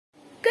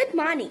Good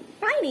morning.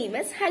 My name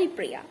is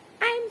Haripriya.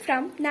 I am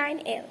from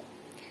 9L.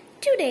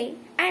 Today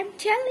I am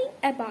telling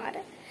about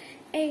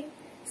a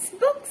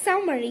book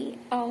summary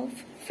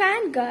of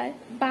Fangirl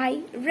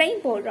by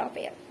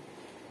Rovell.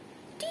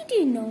 Did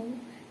you know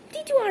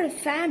that you are a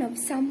fan of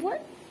someone?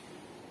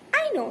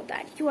 I know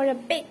that you are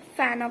a big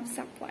fan of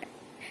someone.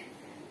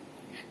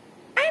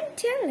 I am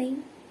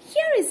telling,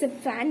 here is a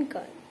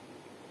fangirl.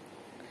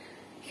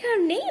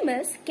 Her name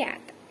is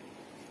Kat.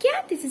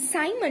 Kat is a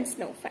Simon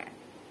Snow fan.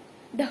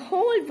 The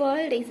whole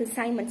world is a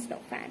Simon Snow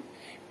fan.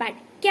 But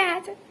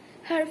Kat,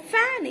 her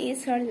fan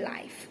is her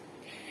life.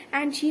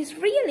 And she is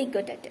really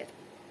good at it.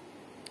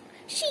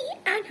 She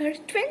and her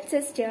twin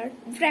sister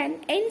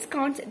Wren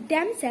ensconced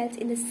themselves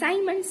in the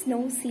Simon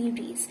Snow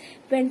series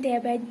when they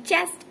were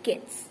just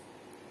kids.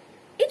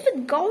 It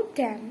would guide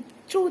them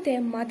through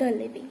their mother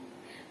living.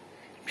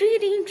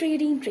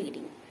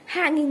 Reading,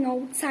 hanging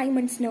out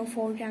Simon Snow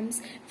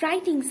forums,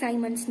 writing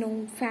Simon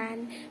Snow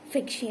fan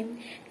fiction,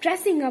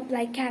 dressing up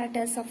like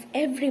characters of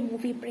every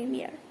movie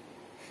premiere.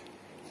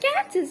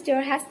 Kat's sister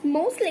has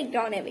mostly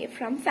gone away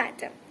from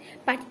fandom,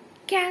 but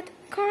Kat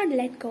can't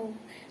let go.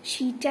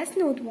 She does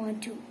not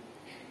want to.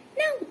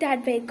 Now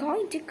that we're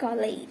going to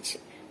college,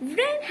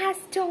 Wren has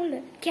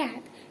told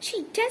Kat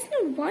she does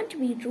not want to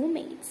be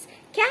roommates.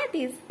 Kat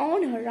is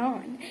on her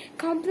own,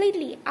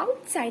 completely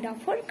outside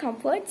of her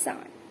comfort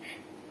zone.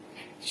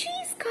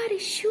 She's got a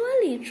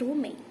surely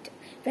roommate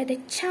with a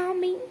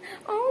charming,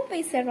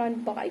 always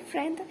around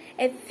boyfriend,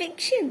 a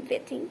fiction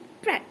writing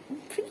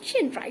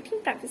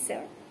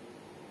professor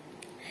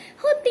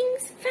who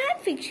thinks fan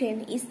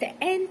fiction is the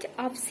end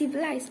of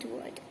civilized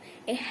world,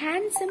 a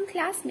handsome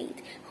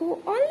classmate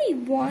who only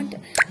wants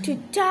to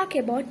talk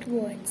about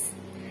words.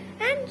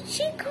 And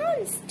she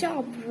can't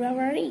stop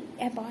worrying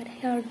about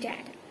her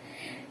dad,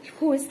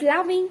 who is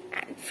loving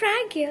and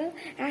fragile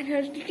and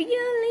has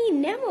really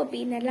never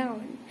been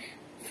alone.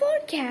 For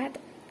Kat,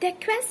 the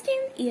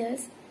question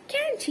is,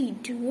 can she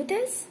do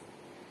this?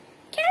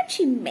 Can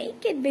she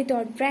make it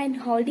without Wren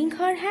holding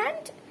her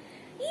hand?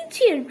 Is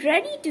she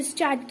ready to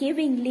start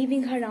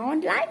living her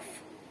own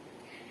life?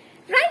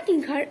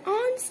 Writing her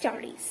own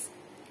stories.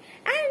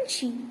 And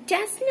she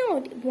does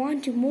not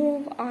want to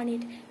move on.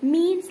 It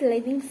means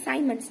leaving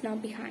Simon Snow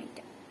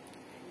behind.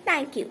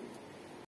 Thank you.